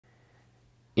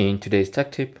In today's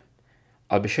tech tip,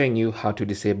 I'll be showing you how to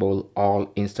disable all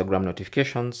Instagram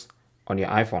notifications on your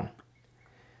iPhone.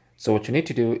 So what you need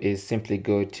to do is simply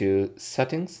go to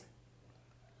Settings.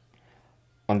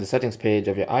 On the Settings page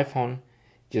of your iPhone,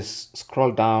 just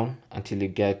scroll down until you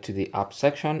get to the App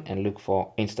section and look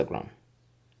for Instagram.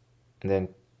 And then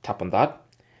tap on that.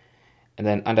 And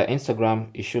then under Instagram,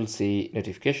 you should see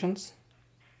Notifications.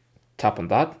 Tap on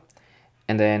that.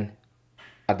 And then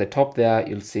at the top there,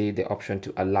 you'll see the option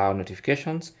to allow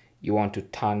notifications. You want to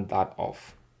turn that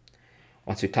off.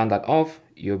 Once you turn that off,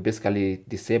 you basically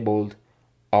disabled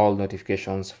all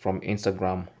notifications from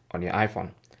Instagram on your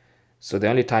iPhone. So the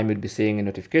only time you'll be seeing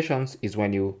notifications is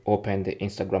when you open the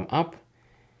Instagram app,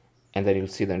 and then you'll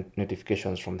see the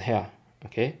notifications from here,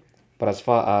 okay? But as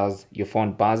far as your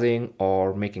phone buzzing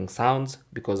or making sounds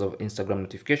because of Instagram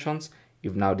notifications,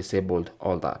 you've now disabled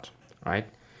all that, all right?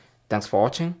 Thanks for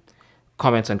watching.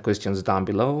 Comments and questions down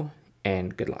below,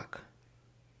 and good luck.